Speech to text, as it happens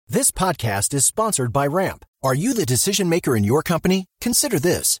This podcast is sponsored by Ramp. Are you the decision maker in your company? Consider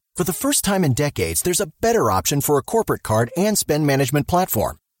this. For the first time in decades, there's a better option for a corporate card and spend management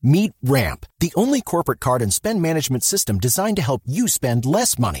platform. Meet Ramp, the only corporate card and spend management system designed to help you spend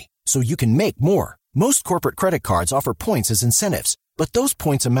less money so you can make more. Most corporate credit cards offer points as incentives, but those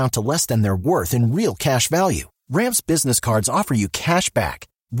points amount to less than their worth in real cash value. Ramp's business cards offer you cash back,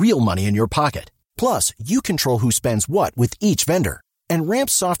 real money in your pocket. Plus, you control who spends what with each vendor. And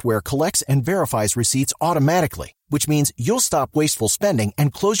Ramp's software collects and verifies receipts automatically, which means you'll stop wasteful spending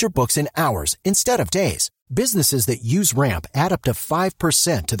and close your books in hours instead of days. Businesses that use Ramp add up to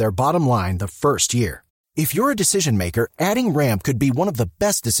 5% to their bottom line the first year. If you're a decision maker, adding Ramp could be one of the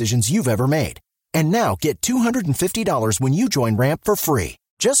best decisions you've ever made. And now get $250 when you join Ramp for free.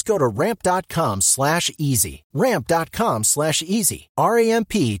 Just go to ramp.com/easy. Ramp.com/easy.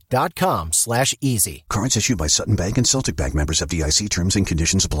 RAMP.com/easy. Cards issued by Sutton Bank and Celtic Bank, members FDIC. Terms and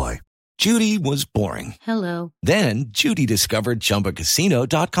conditions apply. Judy was boring. Hello. Then Judy discovered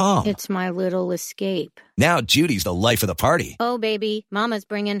ChumbaCasino.com. It's my little escape. Now Judy's the life of the party. Oh, baby, mama's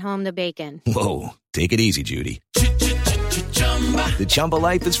bringing home the bacon. Whoa, take it easy, Judy. The Chumba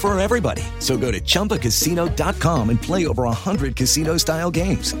life is for everybody. So go to ChumbaCasino.com and play over 100 casino-style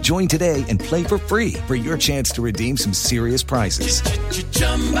games. Join today and play for free for your chance to redeem some serious prizes.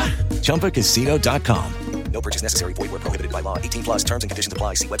 ChumbaCasino.com. No purchase necessary. Void where prohibited by law. 18 plus terms and conditions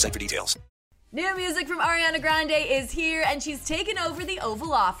apply. See website for details. New music from Ariana Grande is here, and she's taken over the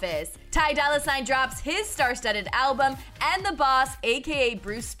Oval Office. Ty Dolla $ign drops his star-studded album, and the boss, a.k.a.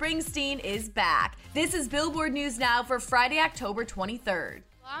 Bruce Springsteen, is back. This is Billboard News Now for Friday, October 23rd.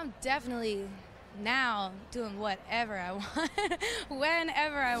 Well, I'm definitely now doing whatever I want,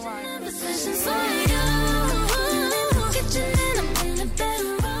 whenever I want.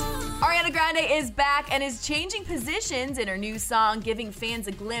 Ariana Grande is back and is changing positions in her new song, giving fans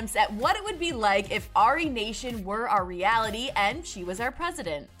a glimpse at what it would be like if Ari Nation were our reality and she was our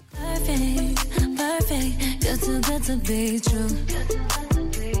president. Perfect, you're too good to be true.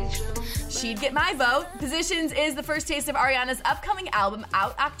 She'd get my vote. Positions is the first taste of Ariana's upcoming album,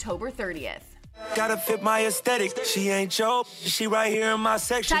 out October 30th. Gotta fit my aesthetic. She ain't Joe, she right here in my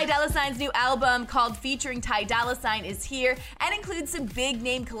section. Ty Dolla $ign's new album, called Featuring Ty Dolla $ign, is here and includes some big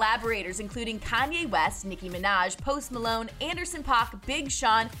name collaborators, including Kanye West, Nicki Minaj, Post Malone, Anderson .Paak, Big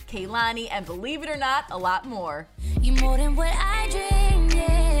Sean, Kehlani, and believe it or not, a lot more. You more than what I dreamed,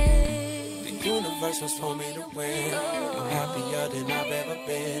 yeah. The universe was for me to win. I'm happier than I've ever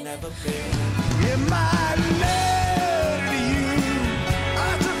been, ever been. In my love to you,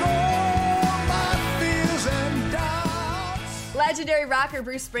 I took all my fears and doubts. Legendary rocker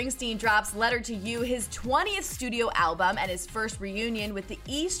Bruce Springsteen drops Letter to You, his 20th studio album and his first reunion with the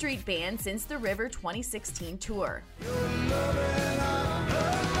E Street Band since the River 2016 tour.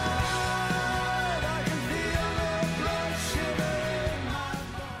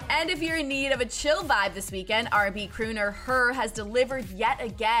 And if you're in need of a chill vibe this weekend, R&B crooner Her has delivered yet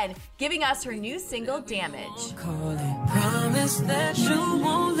again, giving us her new single, Damage. Promise that you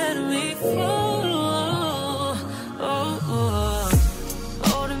won't let me fall.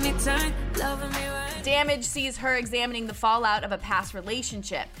 Holding me tight, loving me right. Damage sees Her examining the fallout of a past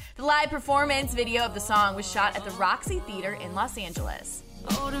relationship. The live performance video of the song was shot at the Roxy Theater in Los Angeles.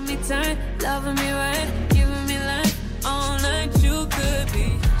 Holding me tight, loving me right, giving me life all night. You could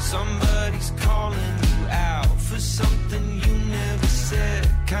be. Somebody's calling you out for something you never said.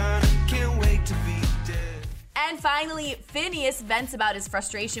 Kinda can't wait to be dead. And finally, Phineas vents about his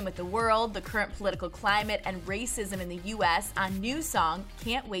frustration with the world, the current political climate, and racism in the U.S. on new song,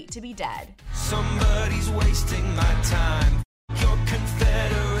 Can't Wait to Be Dead. Somebody's wasting my time. Your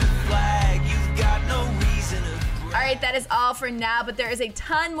Confederate flag, you've got no reason to. All right, that is all for now, but there is a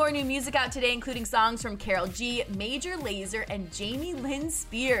ton more new music out today, including songs from Karol G, Major Lazer, and Jamie Lynn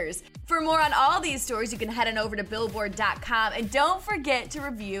Spears. For more on all these stories, you can head on over to Billboard.com, and don't forget to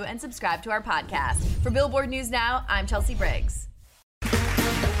review and subscribe to our podcast. For Billboard News Now, I'm Chelsea Briggs.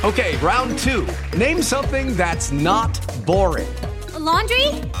 Okay, round two. Name something that's not boring. A laundry?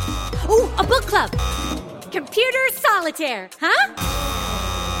 Ooh, a book club. Computer solitaire, huh?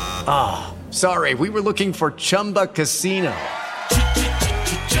 Ah. Sorry, we were looking for Chumba Casino.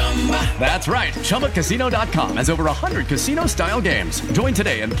 That's right. ChumbaCasino.com has over 100 casino-style games. Join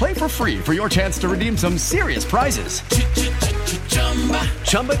today and play for free for your chance to redeem some serious prizes.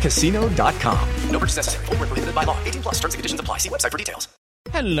 ChumbaCasino.com. No purchase necessary. Void where prohibited by law. 18 plus. Terms and conditions apply. See website for details.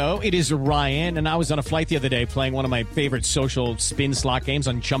 Hello, it is Ryan, and I was on a flight the other day playing one of my favorite social spin slot games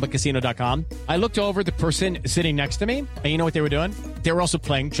on ChumbaCasino.com. I looked over at the person sitting next to me, and you know what they were doing? They were also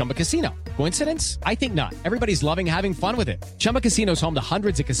playing Chumba Casino. Coincidence? I think not. Everybody's loving having fun with it. Chumba Casino is home to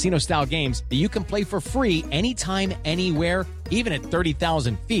hundreds of casino-style games that you can play for free anytime, anywhere, even at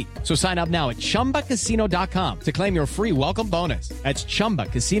 30,000 feet. So sign up now at ChumbaCasino.com to claim your free welcome bonus. That's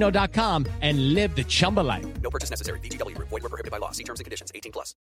ChumbaCasino.com and live the Chumba life. No purchase necessary. VGW. Void where prohibited by law. See terms and conditions. 18+.